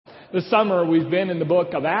This summer we've been in the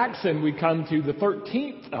book of Acts, and we come to the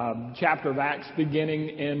 13th chapter of Acts,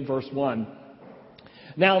 beginning in verse 1.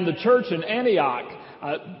 Now in the church in Antioch,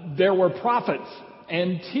 there were prophets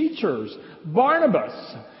and teachers: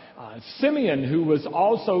 Barnabas, Simeon, who was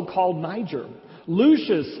also called Niger,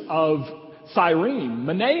 Lucius of Cyrene,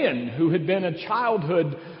 Manaen, who had been a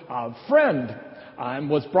childhood friend and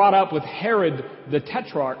was brought up with Herod the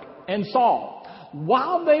Tetrarch, and Saul.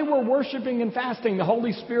 While they were worshiping and fasting, the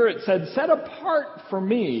Holy Spirit said, "Set apart for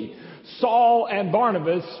me Saul and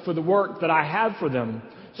Barnabas for the work that I have for them."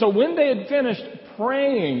 So when they had finished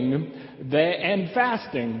praying and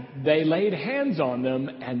fasting, they laid hands on them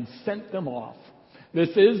and sent them off.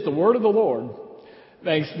 This is the word of the Lord.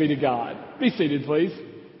 Thanks be to God. Be seated, please.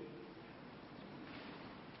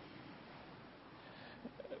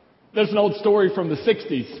 There's an old story from the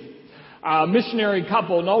 60s. A missionary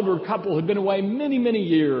couple, an older couple, had been away many, many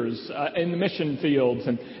years in the mission fields,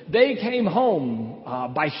 and they came home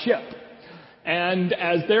by ship. And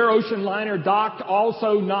as their ocean liner docked,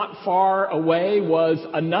 also not far away was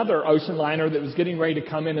another ocean liner that was getting ready to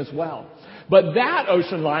come in as well. But that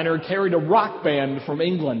ocean liner carried a rock band from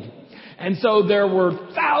England. And so there were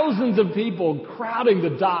thousands of people crowding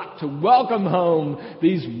the dock to welcome home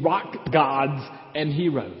these rock gods and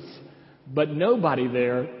heroes. But nobody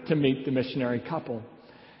there to meet the missionary couple.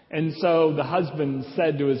 And so the husband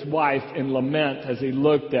said to his wife in lament as he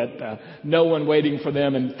looked at no one waiting for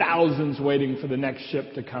them and thousands waiting for the next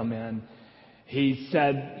ship to come in, he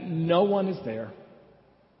said, "No one is there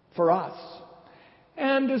for us."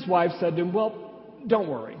 And his wife said to him, "Well, don't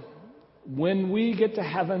worry. When we get to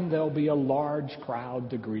heaven, there'll be a large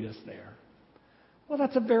crowd to greet us there." Well,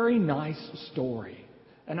 that's a very nice story.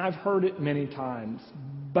 And I've heard it many times.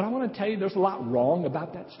 But I want to tell you there's a lot wrong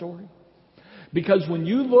about that story. Because when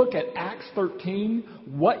you look at Acts 13,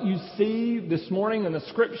 what you see this morning in the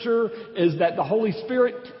Scripture is that the Holy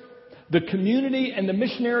Spirit, the community, and the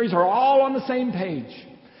missionaries are all on the same page.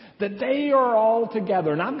 That they are all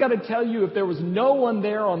together. And I've got to tell you, if there was no one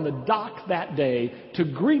there on the dock that day to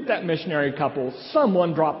greet that missionary couple,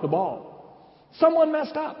 someone dropped the ball. Someone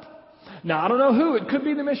messed up. Now, I don't know who. It could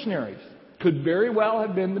be the missionaries. Could very well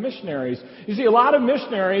have been the missionaries. You see, a lot of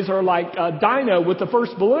missionaries are like Dinah with the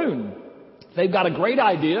first balloon. They've got a great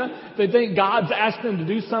idea. They think God's asked them to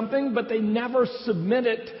do something, but they never submit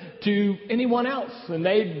it to anyone else. And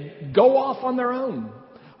they go off on their own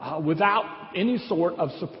without any sort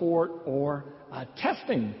of support or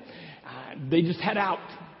testing. They just head out.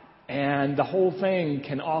 And the whole thing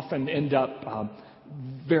can often end up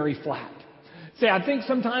very flat. See, I think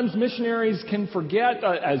sometimes missionaries can forget,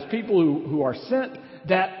 as people who are sent,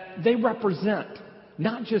 that they represent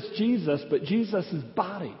not just Jesus, but Jesus'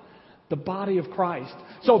 body, the body of Christ.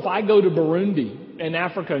 So if I go to Burundi in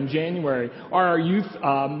Africa in January, or our youth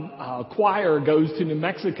choir goes to New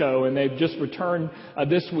Mexico and they've just returned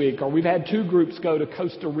this week, or we've had 2 groups go to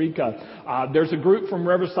Costa Rica. There's a group from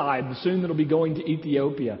Riverside soon that'll be going to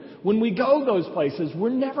Ethiopia. When we go those places, we're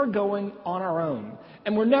never going on our own.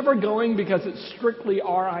 And we're never going because it's strictly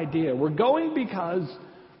our idea. We're going because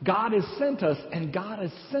God has sent us, and God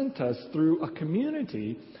has sent us through a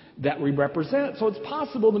community that we represent. So it's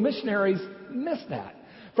possible the missionaries miss that.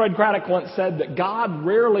 Fred Craddock once said that God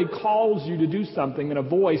rarely calls you to do something in a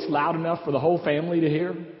voice loud enough for the whole family to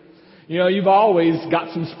hear. You know, you've always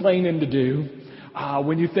got some splaining to do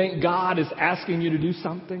when you think God is asking you to do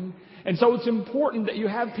something. And so it's important that you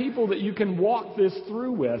have people that you can walk this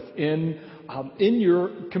through with in your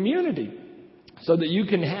community, so that you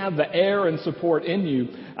can have the air and support in you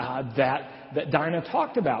that Dinah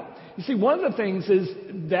talked about. You see, one of the things is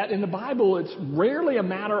that in the Bible, it's rarely a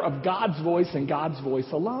matter of God's voice and God's voice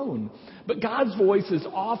alone. But God's voice is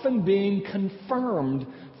often being confirmed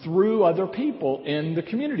through other people in the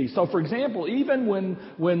community. So, for example, even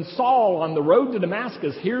when Saul on the road to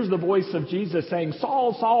Damascus hears the voice of Jesus saying,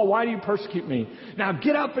 "Saul, Saul, why do you persecute me? Now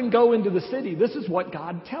get up and go into the city." This is what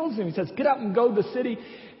God tells him. He says, "Get up and go to the city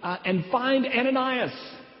and find Ananias,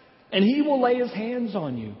 and he will lay his hands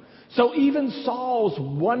on you." So even Saul's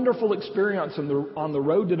wonderful experience on the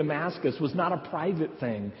road to Damascus was not a private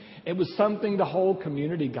thing. It was something the whole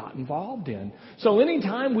community got involved in. So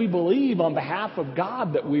anytime we believe on behalf of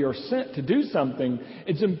God that we are sent to do something,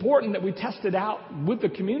 it's important that we test it out with the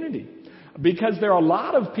community. Because there are a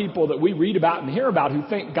lot of people that we read about and hear about who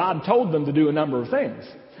think God told them to do a number of things.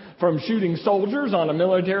 From shooting soldiers on a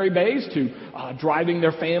military base to driving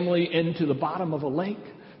their family into the bottom of a lake,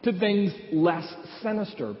 to things less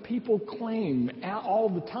sinister. People claim all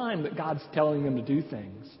the time that God's telling them to do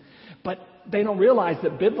things. But they don't realize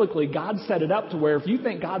that biblically God set it up to where if you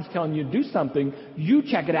think God's telling you to do something, you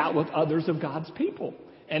check it out with others of God's people.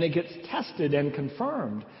 and it gets tested and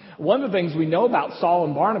confirmed. One of the things we know about Saul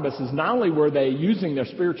and Barnabas is not only were they using their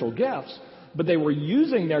spiritual gifts, but they were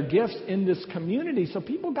using their gifts in this community, so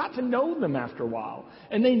people got to know them after a while.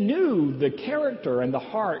 And they knew the character and the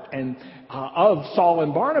heart of Saul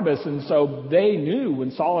and Barnabas, and so they knew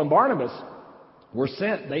when Saul and Barnabas were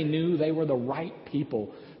sent, they knew they were the right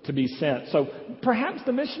people to be sent. So perhaps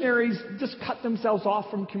the missionaries just cut themselves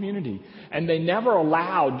off from community, and they never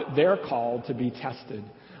allowed their call to be tested.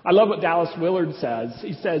 I love what Dallas Willard says.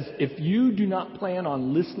 He says, if you do not plan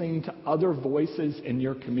on listening to other voices in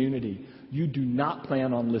your community, you do not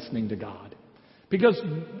plan on listening to God. Because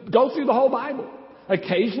go through the whole Bible.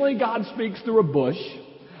 Occasionally God speaks through a bush,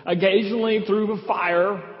 occasionally through a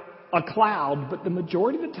fire, a cloud, but the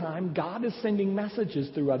majority of the time God is sending messages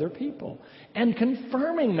through other people and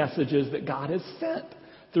confirming messages that God has sent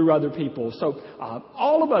through other people. So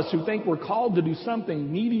all of us who think we're called to do something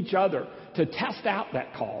need each other to test out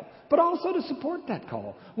that call, but also to support that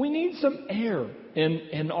call. We need some air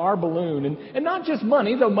in our balloon, and not just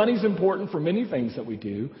money, though money's important for many things that we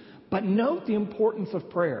do, but note the importance of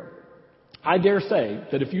prayer. I dare say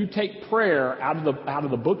that if you take prayer out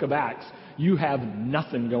of the book of Acts, you have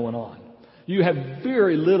nothing going on. You have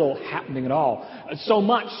very little happening at all. So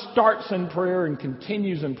much starts in prayer and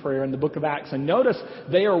continues in prayer in the book of Acts. And notice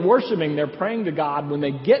they are worshiping, they're praying to God when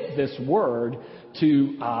they get this word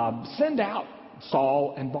to send out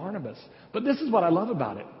Saul and Barnabas. But this is what I love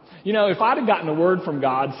about it. You know, if I'd have gotten a word from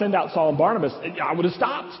God, send out Saul and Barnabas, I would have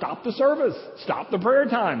stopped the service, stopped the prayer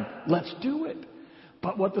time. Let's do it.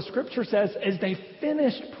 But what the scripture says is they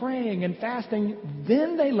finished praying and fasting,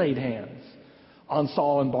 then they laid hands on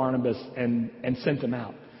Saul and Barnabas and sent them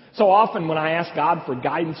out. So often when I ask God for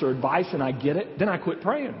guidance or advice and I get it, then I quit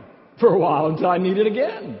praying for a while until I need it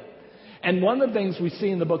again. And one of the things we see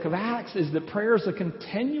in the book of Acts is that prayer is a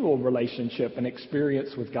continual relationship and experience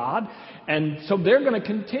with God. And so they're going to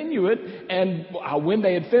continue it. And when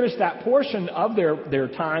they had finished that portion of their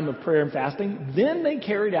time of prayer and fasting, then they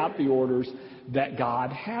carried out the orders that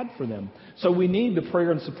God had for them. So we need the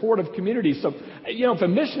prayer and support of community. So, you know, if a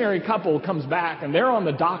missionary couple comes back and they're on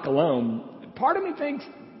the dock alone, part of me thinks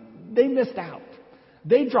they missed out.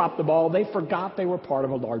 They dropped the ball. They forgot they were part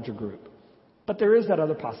of a larger group. But there is that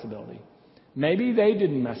other possibility. Maybe they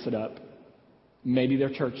didn't mess it up. Maybe their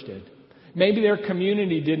church did. Maybe their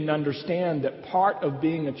community didn't understand that part of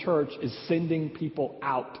being a church is sending people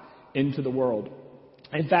out into the world.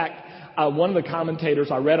 In fact, one of the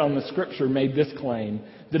commentators I read on the scripture made this claim,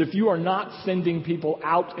 that if you are not sending people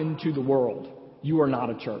out into the world, you are not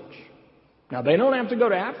a church. Now, they don't have to go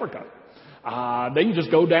to Africa. They can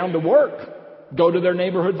just go down to work, go to their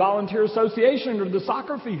neighborhood volunteer association or the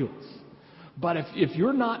soccer fields. But if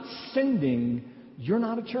you're not sending, you're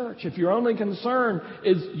not a church. If your only concern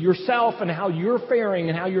is yourself and how you're faring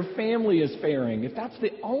and how your family is faring, if that's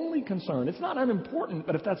the only concern, it's not unimportant,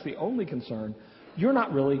 but if that's the only concern, you're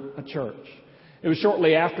not really a church. It was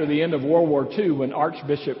shortly after the end of World War II when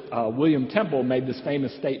Archbishop William Temple made this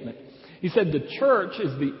famous statement. He said, the church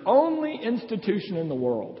is the only institution in the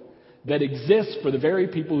world that exists for the very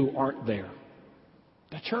people who aren't there.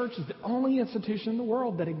 The church is the only institution in the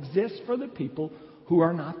world that exists for the people who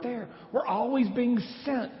are not there. We're always being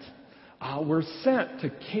sent. We're sent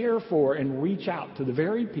to care for and reach out to the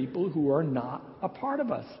very people who are not a part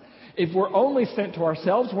of us. If we're only sent to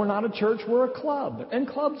ourselves, we're not a church, we're a club. And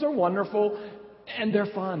clubs are wonderful and they're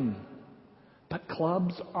fun. But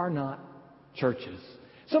clubs are not churches.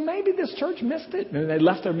 So maybe this church missed it and they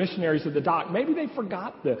left their missionaries at the dock. Maybe they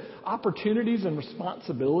forgot the opportunities and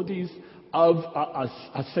responsibilities of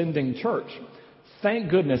a sending church. Thank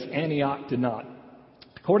goodness Antioch did not.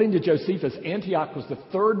 According to Josephus, Antioch was the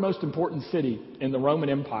third most important city in the Roman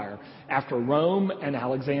Empire after Rome and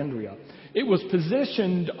Alexandria. It was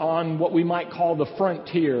positioned on what we might call the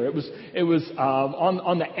frontier. It was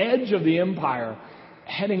on the edge of the empire,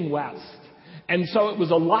 heading west. And so it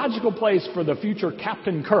was a logical place for the future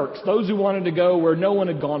Captain Kirks, those who wanted to go where no one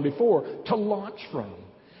had gone before, to launch from.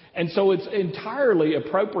 And so it's entirely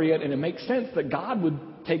appropriate and it makes sense that God would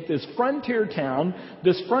take this frontier town,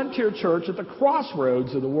 this frontier church at the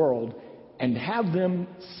crossroads of the world, and have them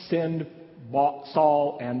send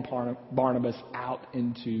Saul and Barnabas out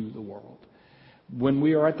into the world. When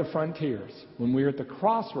we are at the frontiers, when we are at the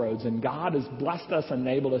crossroads, and God has blessed us and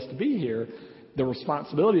enabled us to be here, the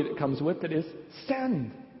responsibility that comes with it is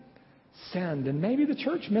send. Send. And maybe the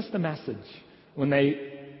church missed the message when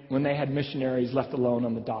they had missionaries left alone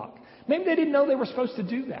on the dock. Maybe they didn't know they were supposed to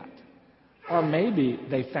do that. Or maybe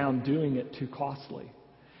they found doing it too costly.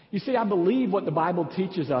 You see, I believe what the Bible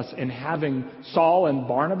teaches us in having Saul and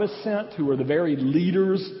Barnabas sent, who were the very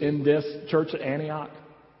leaders in this church at Antioch,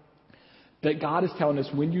 That God is telling us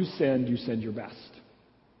when you send your best.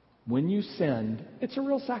 When you send, it's a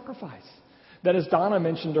real sacrifice. That, as Donna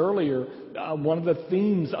mentioned earlier, one of the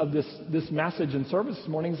themes of this message and service this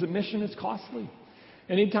morning is that mission is costly.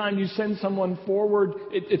 Anytime you send someone forward,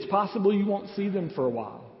 it's possible you won't see them for a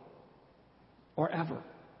while or ever.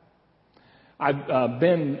 I've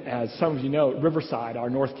been, as some of you know, at Riverside,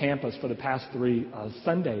 our North Campus, for the past 3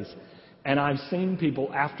 Sundays. And I've seen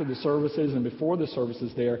people after the services and before the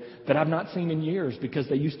services there that I've not seen in years because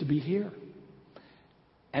they used to be here.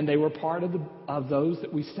 And they were part of those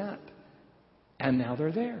that we sent. And now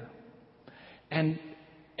they're there. And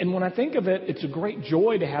when I think of it, it's a great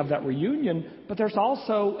joy to have that reunion, but there's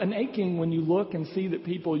also an aching when you look and see that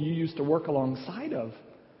people you used to work alongside of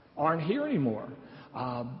aren't here anymore.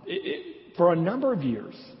 For a number of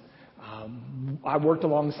years, I worked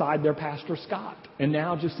alongside their pastor, Scott, and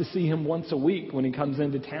now just to see him once a week when he comes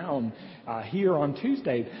into town here on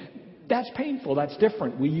Tuesday, that's painful, that's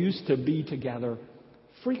different. We used to be together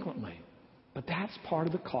frequently, but that's part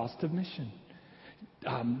of the cost of mission.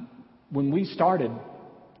 When we started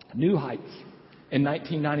New Heights in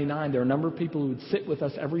 1999, there were a number of people who would sit with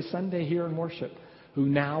us every Sunday here in worship who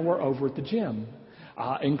now were over at the gym,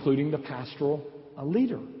 including the pastoral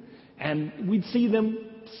leader. And we'd see them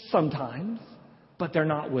sometimes, but they're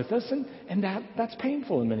not with us, and that's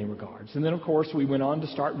painful in many regards. And then, of course, we went on to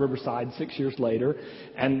start Riverside 6 years later,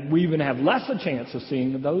 and we even have less a chance of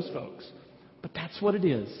seeing those folks. But that's what it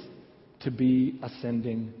is to be a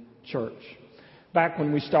sending church. Back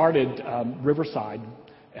when we started Riverside,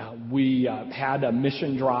 we had a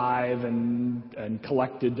mission drive and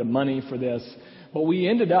collected the money for this. But we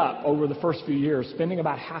ended up, over the first few years, spending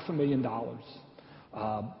about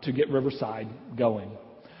 $500,000 to get Riverside going.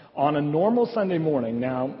 On a normal Sunday morning,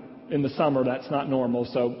 now in the summer that's not normal,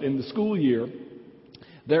 so in the school year,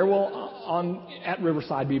 there will at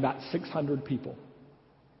Riverside be about 600 people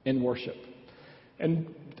in worship.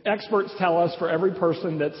 And experts tell us for every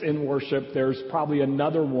person that's in worship, there's probably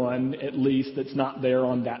another one at least that's not there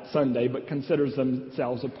on that Sunday, but considers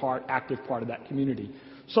themselves active part of that community.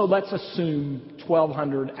 So let's assume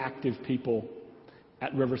 1,200 active people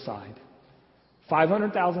at Riverside.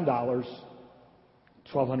 $500,000,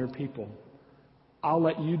 1,200 people. I'll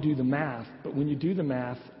let you do the math, but when you do the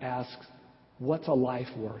math, ask, what's a life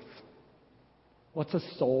worth? What's a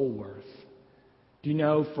soul worth? Do you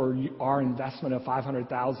know for our investment of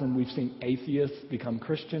 $500,000, we've seen atheists become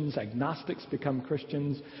Christians, agnostics become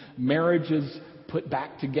Christians, marriages put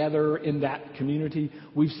back together in that community.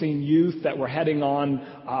 We've seen youth that were heading on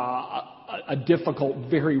a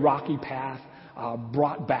difficult, very rocky path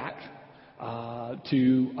brought back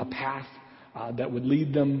to a path that would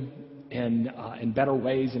lead them in better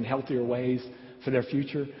ways and healthier ways for their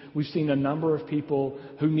future. We've seen a number of people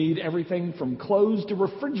who need everything from clothes to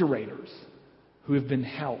refrigerators who have been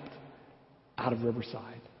helped out of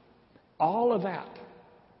Riverside. All of that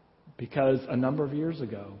because a number of years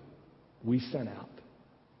ago, we sent out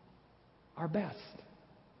our best.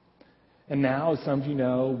 And now, as some of you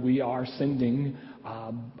know, we are sending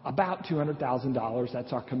about $200,000.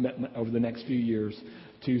 That's our commitment over the next few years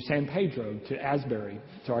to San Pedro, to Asbury,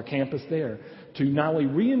 to our campus there, to not only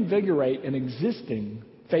reinvigorate an existing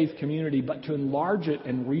faith community, but to enlarge it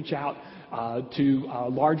and reach out to a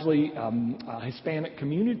largely Hispanic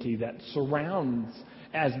community that surrounds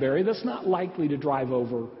Asbury that's not likely to drive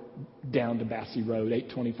over down to Basse Road,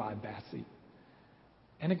 825 Basse.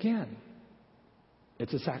 And again,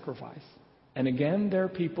 it's a sacrifice. And again, there are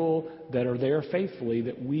people that are there faithfully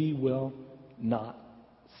that we will not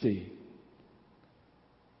see.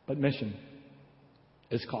 But mission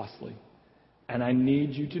is costly. And I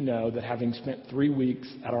need you to know that having spent 3 weeks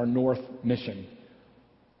at our North Mission,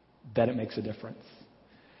 that it makes a difference.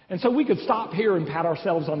 And so we could stop here and pat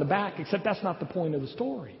ourselves on the back, except that's not the point of the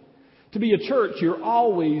story. To be a church, you're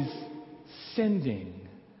always sending.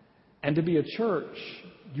 And to be a church,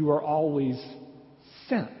 you are always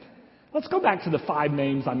sent. Let's go back to the 5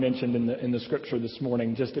 names I mentioned in the scripture this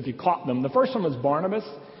morning, just if you caught them. The first one was Barnabas.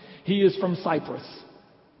 He is from Cyprus.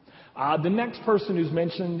 The next person who's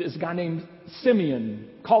mentioned is a guy named Simeon,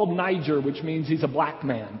 called Niger, which means he's a black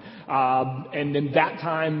man. And in that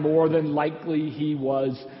time, more than likely, he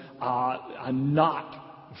was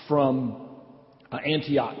not from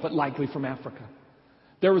Antioch, but likely from Africa.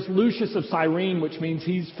 There was Lucius of Cyrene, which means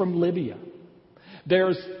he's from Libya.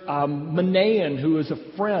 There's Manaen, who is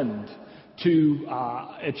a friend to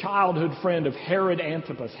a childhood friend of Herod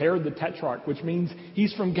Antipas, Herod the Tetrarch, which means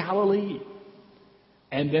he's from Galilee.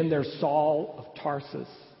 And then there's Saul of Tarsus.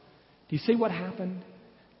 Do you see what happened?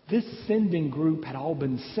 This sending group had all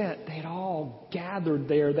been sent. They had all gathered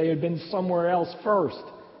there. They had been somewhere else first.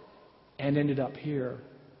 and ended up here.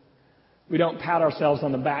 We don't pat ourselves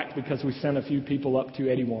on the back because we sent a few people up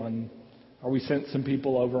 281 or we sent some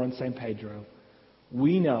people over on San Pedro.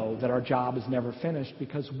 We know that our job is never finished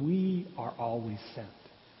because we are always sent.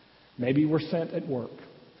 Maybe we're sent at work.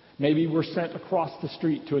 Maybe we're sent across the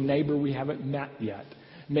street to a neighbor we haven't met yet.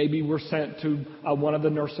 Maybe we're sent to one of the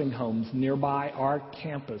nursing homes nearby our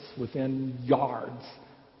campus, within yards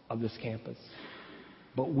of this campus.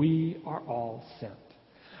 But we are all sent.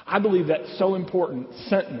 I believe that's so important,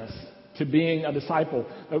 sentness, to being a disciple,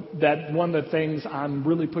 that one of the things I'm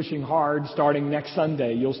really pushing hard starting next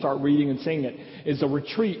Sunday, you'll start reading and seeing it, is a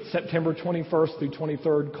retreat September 21st through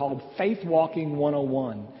 23rd called Faith Walking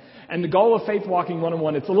 101. And the goal of Faith Walking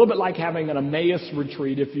 101, it's a little bit like having an Emmaus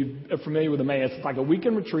retreat. If you're familiar with Emmaus, it's like a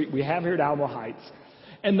weekend retreat we have here at Alamo Heights.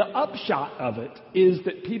 And the upshot of it is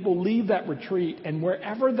that people leave that retreat, and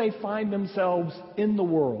wherever they find themselves in the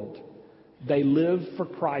world, they live for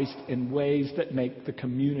Christ in ways that make the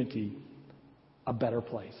community a better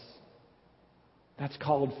place. That's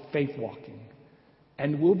called faith walking.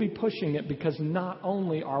 And we'll be pushing it because not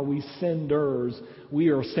only are we senders, we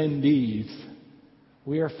are sendees.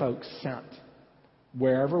 We are folks sent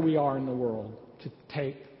wherever we are in the world to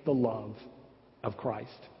take the love of Christ.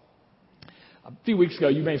 A few weeks ago,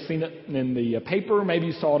 you may have seen it in the paper, maybe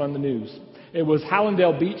you saw it on the news. It was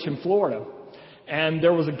Hallandale Beach in Florida. And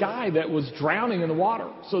there was a guy that was drowning in the water.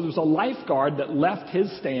 So there was a lifeguard that left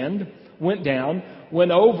his stand, went down,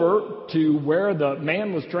 went over to where the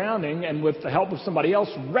man was drowning, and with the help of somebody else,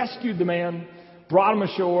 rescued the man, brought him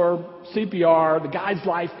ashore, CPR. The guy's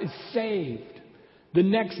life is saved. The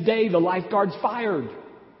next day, the lifeguard's fired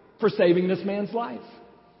for saving this man's life.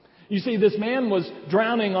 You see, this man was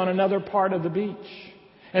drowning on another part of the beach.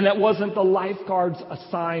 And that wasn't the lifeguard's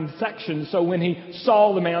assigned section. So when he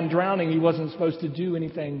saw the man drowning, he wasn't supposed to do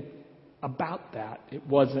anything about that. It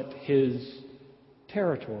wasn't his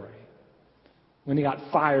territory. When he got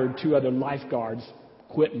fired, 2 other lifeguards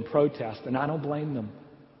quit in protest, and I don't blame them.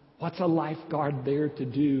 What's a lifeguard there to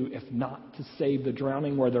do if not to save the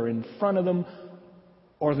drowning, whether in front of them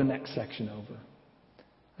or the next section over?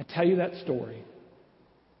 I tell you that story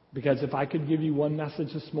because if I could give you one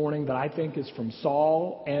message this morning that I think is from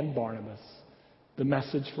Saul and Barnabas, the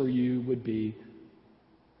message for you would be,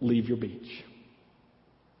 leave your beach.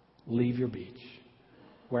 Leave your beach.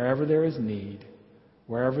 Wherever there is need,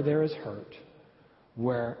 wherever there is hurt,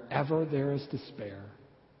 wherever there is despair,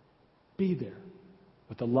 be there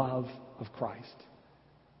with the love of Christ.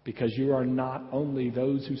 Because you are not only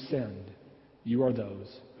those who send, you are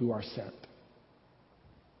those who are sent.